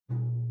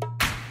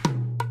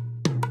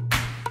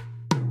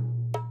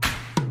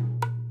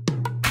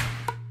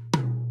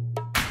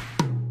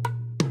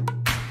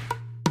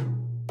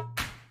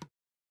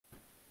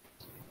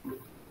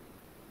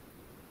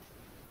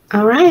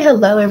All right,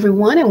 hello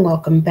everyone, and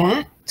welcome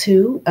back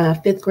to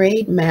fifth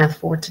grade math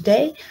for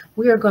today.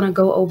 We are going to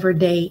go over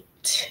day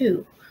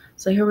 2.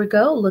 So here we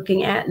go,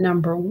 looking at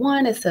number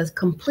 1, it says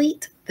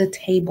complete the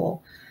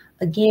table.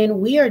 Again,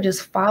 we are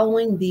just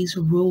following these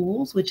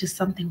rules, which is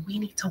something we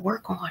need to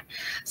work on.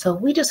 So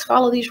if we just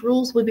follow these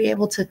rules, we'll be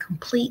able to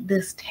complete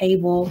this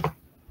table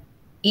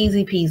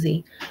easy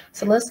peasy.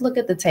 So let's look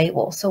at the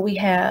table. So we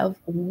have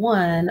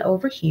 1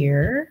 over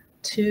here,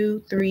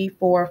 2, 3,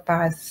 4,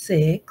 5,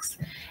 6.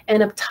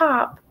 And up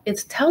top,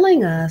 it's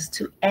telling us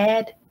to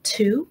add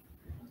 2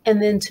 and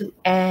then to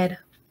add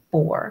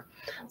 4.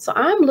 So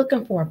I'm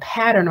looking for a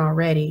pattern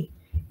already.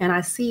 And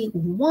I see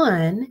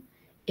 1.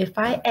 If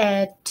I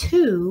add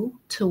 2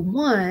 to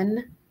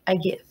 1, I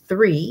get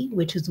 3,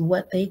 which is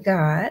what they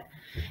got.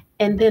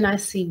 And then I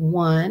see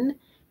 1,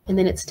 and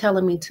then it's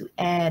telling me to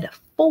add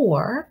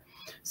 4.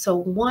 So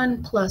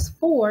 1 plus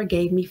 4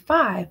 gave me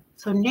 5.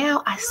 So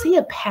now I see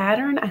a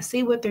pattern. I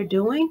see what they're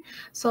doing.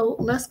 So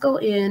let's go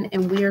in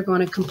and we are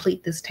going to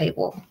complete this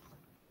table.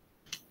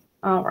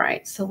 All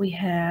right, so we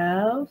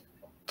have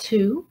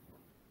 2,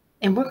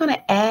 and we're going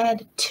to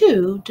add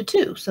 2 to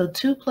 2. So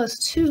 2 plus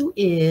 2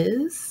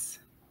 is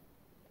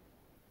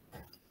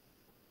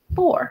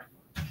 4.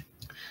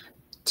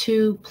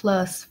 2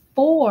 plus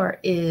 4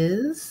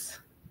 is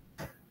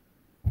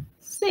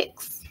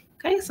 6.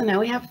 Okay, so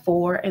now we have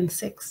 4 and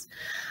 6.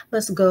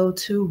 Let's go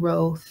to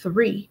row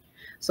 3.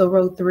 So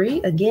row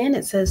 3, again,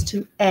 it says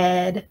to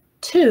add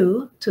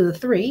 2 to the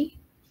 3.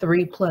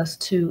 3 plus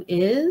 2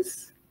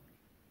 is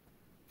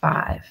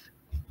 5.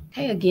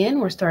 Okay, again,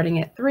 we're starting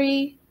at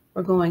 3.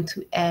 We're going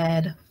to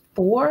add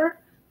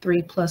 4.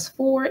 3 plus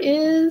 4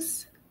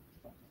 is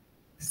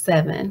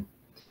 7.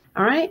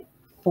 All right,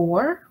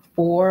 4.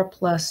 4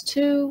 plus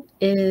 2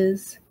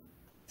 is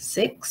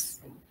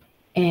 6.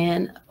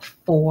 And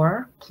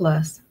 4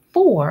 plus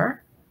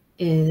 4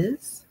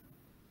 is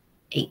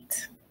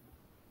 8.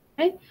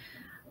 Okay.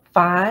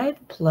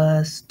 5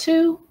 plus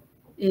 2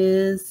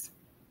 is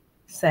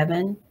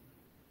 7.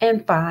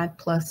 And 5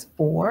 plus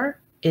 4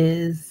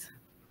 is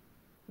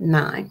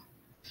 9.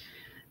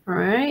 All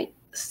right.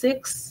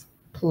 6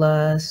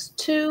 plus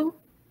 2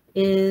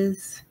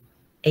 is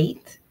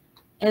 8.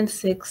 And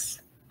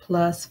 6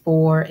 plus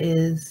 4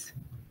 is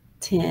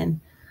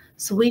 10.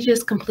 So we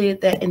just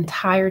completed that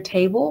entire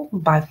table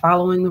by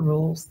following the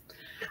rules.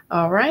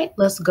 All right,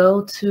 let's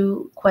go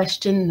to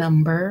question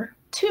number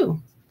 2.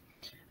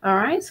 All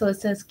right, so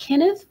it says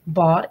Kenneth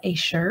bought a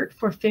shirt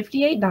for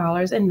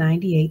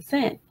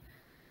 $58.98.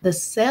 The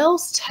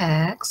sales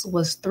tax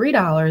was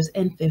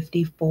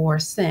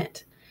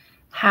 $3.54.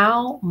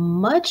 How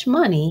much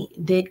money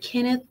did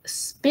Kenneth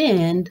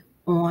spend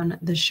on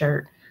the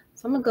shirt?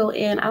 So I'm gonna go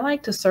in, I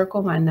like to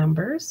circle my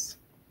numbers.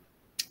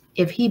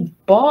 If he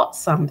bought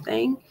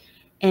something,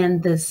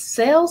 and the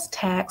sales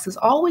tax is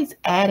always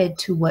added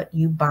to what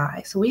you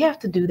buy. So we have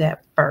to do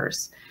that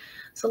first.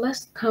 So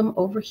let's come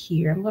over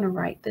here. I'm going to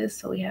write this.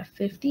 So we have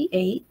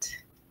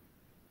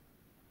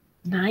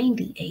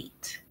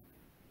 58.98.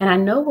 And I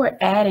know we're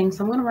adding,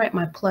 so I'm going to write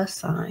my plus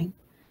sign.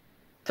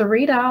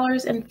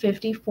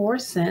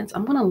 $3.54.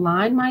 I'm going to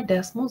line my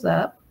decimals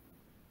up.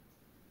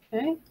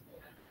 Okay.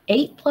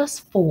 8 plus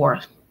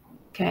 4.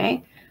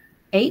 Okay.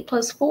 8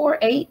 plus 4,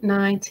 8,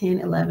 9, 10,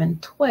 11,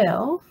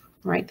 12.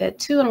 Write that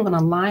 2, and I'm going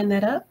to line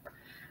that up.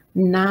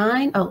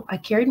 9, oh, I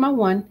carried my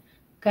 1.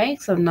 Okay,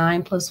 so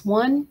 9 plus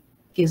 1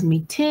 gives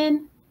me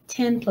 10.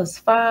 10 plus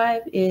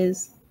 5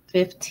 is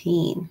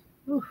 15.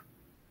 Ooh,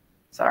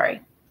 sorry,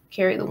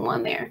 carry the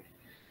 1 there.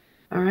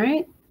 All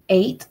right,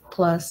 8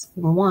 plus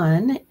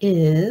 1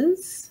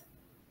 is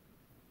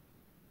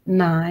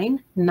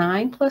 9.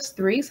 9 plus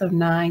 3, so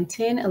 9,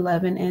 10,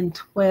 11, and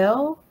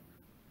 12.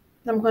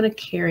 I'm going to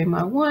carry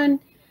my 1.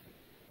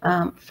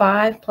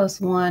 5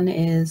 plus 1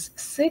 is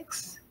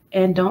 6.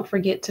 And don't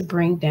forget to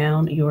bring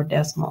down your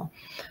decimal.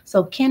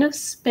 So Kenneth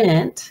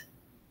spent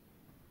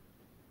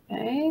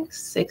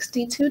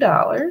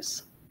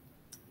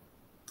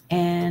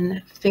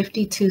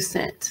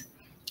 $62.52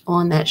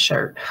 on that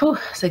shirt. Whew,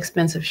 it's an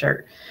expensive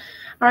shirt.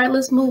 All right,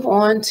 let's move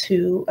on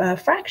to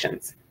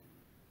fractions.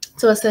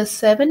 So it says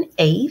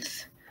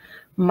 7/8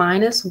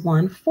 minus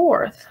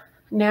 1/4.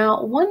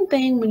 Now, one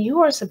thing when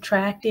you are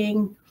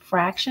subtracting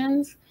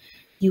fractions,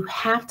 you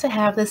have to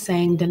have the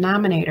same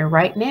denominator.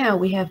 Right now,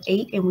 we have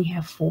 8 and we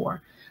have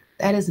 4.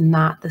 That is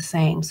not the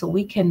same. So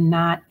we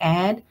cannot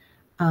add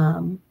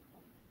the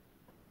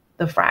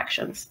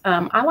fractions.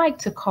 I like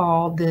to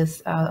call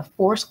this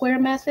four-square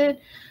method.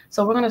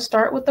 So we're going to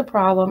start with the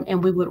problem,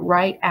 and we would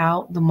write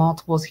out the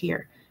multiples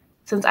here.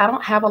 Since I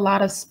don't have a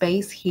lot of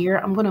space here,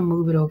 I'm going to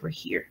move it over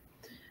here.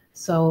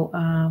 So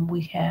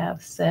we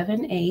have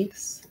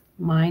 7/8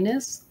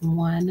 minus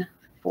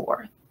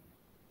 1/4.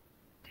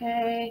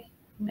 Okay.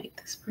 Make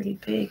this pretty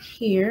big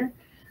here.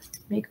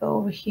 Let me go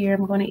over here.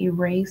 I'm going to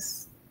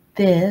erase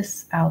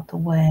this out the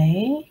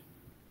way.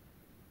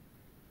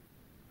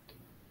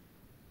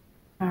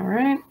 All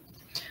right.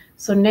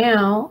 So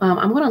now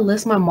I'm going to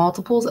list my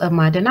multiples of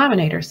my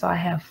denominator. So I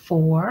have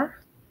 4,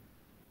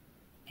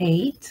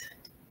 8,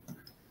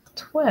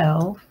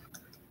 12,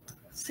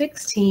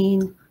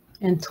 16,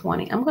 and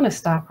 20. I'm going to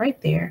stop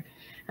right there,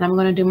 and I'm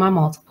going to do my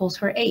multiples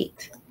for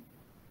 8.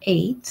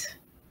 8,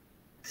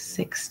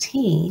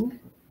 16,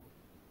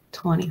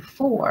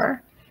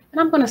 24,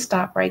 and I'm going to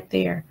stop right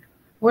there.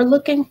 We're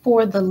looking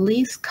for the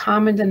least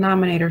common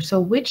denominator. So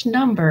which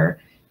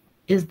number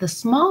is the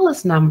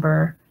smallest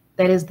number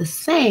that is the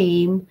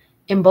same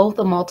in both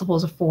the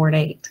multiples of 4 and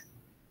 8?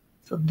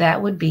 So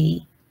that would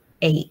be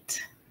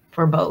 8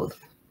 for both,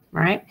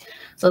 right?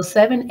 So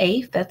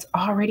 7/8, that's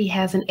already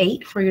has an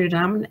 8 for your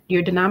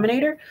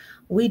denominator.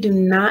 We do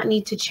not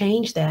need to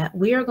change that.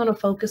 We are going to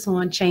focus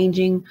on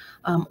changing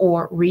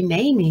or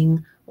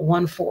renaming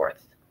 1/4.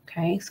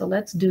 Okay, so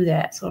let's do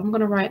that. So I'm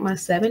going to write my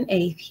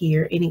 7/8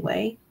 here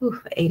anyway. Ooh,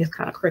 the 8 is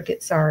kind of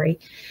crooked, sorry.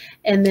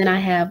 And then I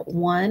have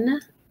my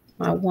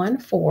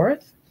 1/4.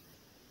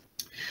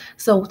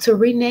 So to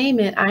rename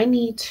it, I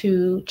need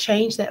to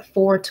change that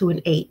 4 to an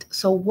 8.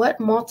 So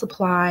what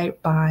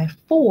multiplied by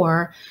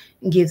 4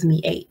 gives me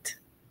 8?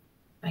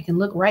 I can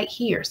look right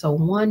here. So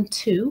 1,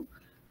 2.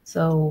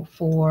 So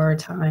 4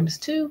 times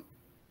 2.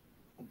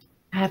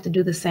 I have to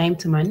do the same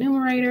to my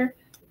numerator.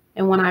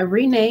 And when I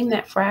rename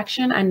that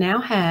fraction, I now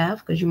have,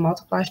 because you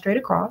multiply straight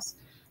across,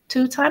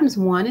 2 times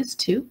 1 is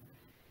 2,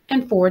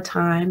 and 4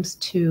 times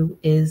 2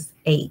 is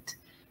 8.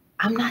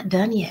 I'm not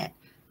done yet,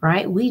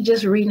 right? We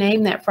just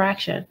renamed that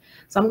fraction.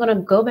 So I'm going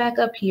to go back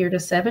up here to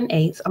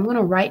 7/8. I'm going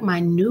to write my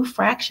new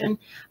fraction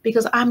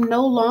because I'm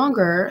no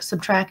longer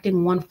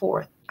subtracting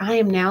 1/4. I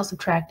am now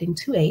subtracting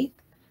 2/8.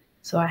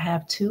 So I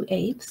have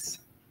 2/8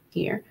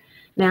 here.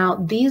 Now,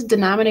 these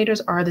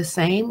denominators are the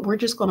same. We're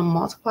just going to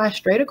multiply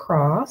straight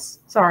across.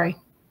 Sorry,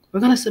 we're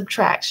going to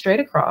subtract straight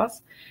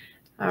across.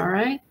 All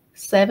right,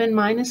 7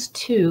 minus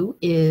 2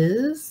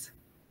 is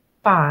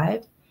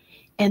 5.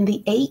 And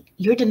the 8,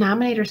 your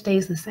denominator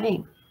stays the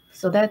same.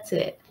 So that's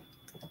it.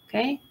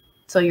 Okay,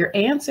 so your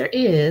answer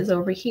is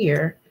over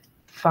here,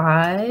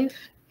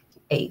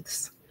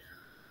 5/8.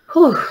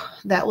 Whew,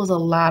 that was a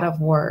lot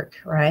of work,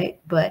 right?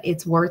 But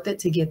it's worth it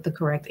to get the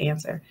correct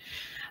answer.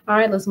 All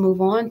right, let's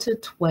move on to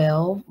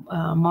 12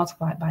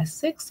 multiplied by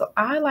 6. So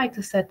I like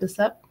to set this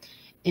up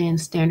in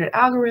standard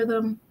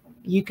algorithm.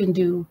 You can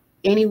do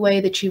any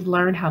way that you've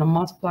learned how to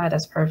multiply.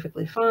 That's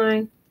perfectly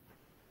fine.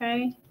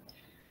 Okay,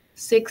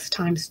 6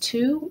 times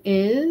 2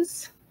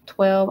 is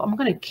 12. I'm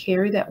going to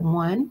carry that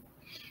 1.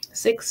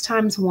 6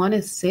 times 1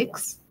 is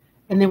 6.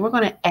 And then we're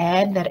going to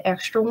add that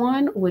extra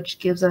 1, which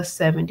gives us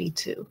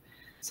 72.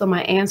 So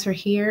my answer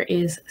here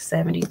is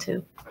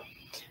 72.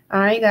 All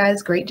right,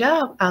 guys, great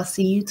job. I'll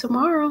see you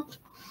tomorrow.